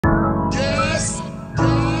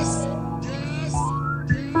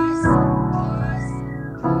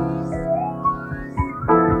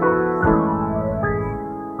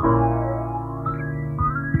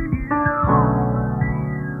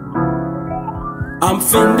I'm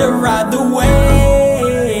finna ride the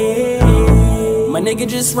wave. My nigga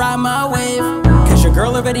just ride my wave. Cause your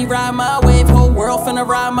girl already ride my wave. Whole world finna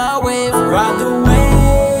ride my wave. Ride the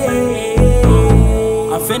wave.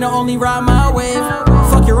 I'm finna only ride my wave.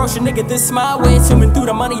 Fuck your ocean, nigga, this my way. Swimming through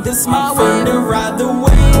the money, this my way. I'm finna ride the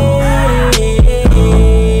wave.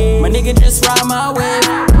 My nigga just ride my wave.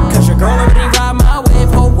 Cause your girl already ride my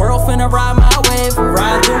wave. Whole world finna ride my wave.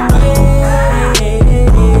 Ride the wave.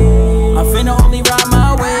 I'm finna only ride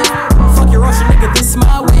my wave. Fuck your ocean, nigga, this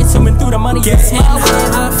my way. Swimming through the money, this my way.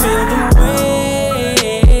 I feel the wave.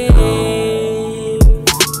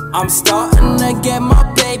 I'm starting to get my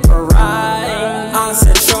paper right. I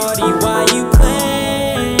said, shorty, why you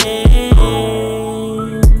play?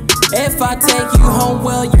 If I take you home,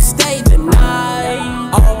 will you stay the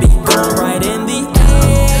night? I'll be gone right in the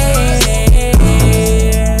air.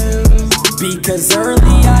 Because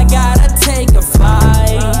early I gotta take a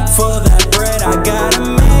flight. For that bread I gotta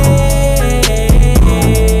make.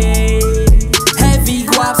 Heavy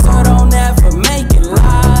guap, so don't ever make it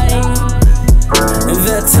light.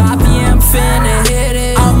 The top, yeah, I'm finna hit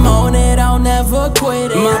it. I'm on it, I'll never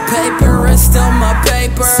quit it. My paper is still my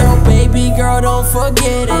paper, so baby girl, don't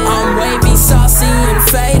forget it. I'm wavy, saucy, and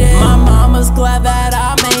faded. My mama's glad that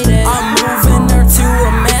I made it. I'm moving her to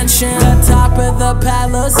a mansion, the top of the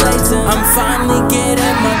Palisades. I'm finally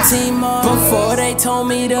getting my team on. Before they told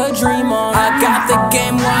me to dream on, I got the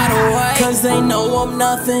game wide awake. Cause they know I'm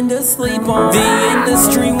nothing to sleep on. The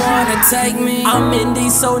industry wanna take me. I'm indie,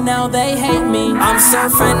 so now they hate me. I'm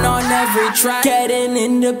surfing on every track, getting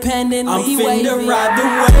independently. I'm finna ride the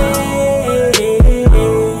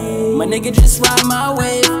wave. My nigga just ride my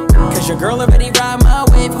wave. Cause your girl already ride my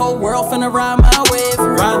wave. Whole world finna ride my wave.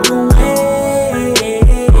 Ride the wave.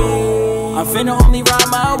 I'm finna only ride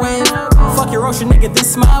my wave. Fuck your ocean, nigga,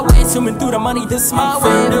 this my way. Swimming through the money, this my way.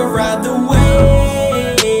 I'm finna ride the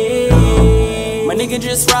wave. My nigga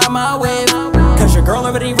just ride my wave. Cause your girl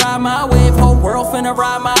already ride my wave. Whole world finna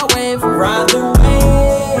ride my wave. Ride the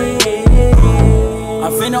wave.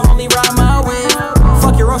 I'm finna only ride my wave.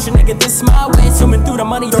 Fuck your ocean, nigga, this my way. Swimming through the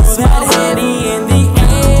money, this my way. Throw that Henny in the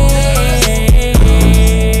air.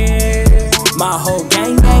 My whole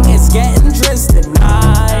gang is getting dressed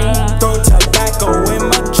tonight. Throw tobacco in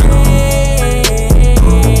my chain.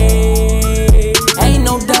 Ain't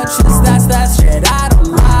no Duchess, that's that shit I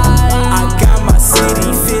don't like. I got my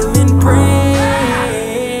city feeling brave.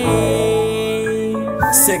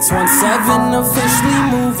 617 officially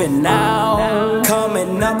moving now.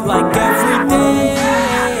 Coming up like every day.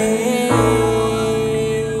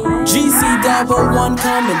 GC1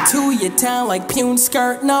 coming to your town like Pune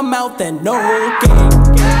skirting a mouth and no game.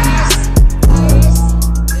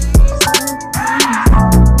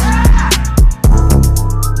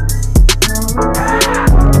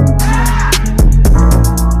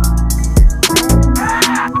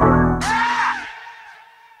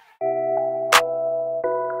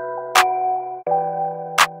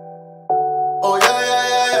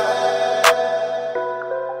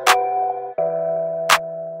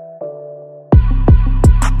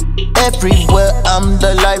 Everywhere, I'm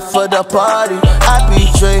the life of the party. I be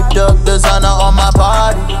draped up, designer on my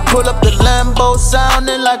body. Pull up the Lambo,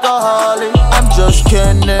 sounding like a Harley. I'm just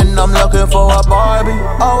kidding, I'm looking for a Barbie.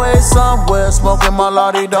 Always somewhere, smoking my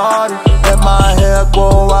lottie-dottie. Let my hair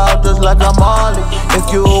grow out just like a Molly.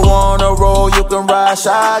 If you wanna roll, you can ride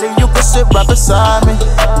shoddy. You can sit right beside me,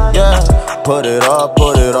 yeah. Put it up,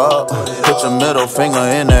 put it up. Put your middle finger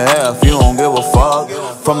in the air if you don't give a fuck.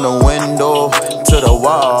 From the window to the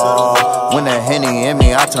wall. When the Henny in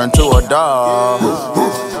me, I turn to a dog.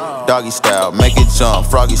 Doggy style, make it jump,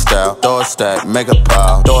 froggy style. Throw a stack, make a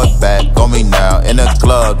pile. Throw it back on me now. In the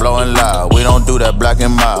club, blowing loud. We don't do that black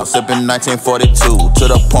and mild. Sipping 1942, to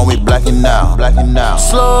the point we blacking out.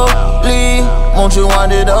 Slowly, won't you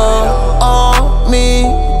wind it up?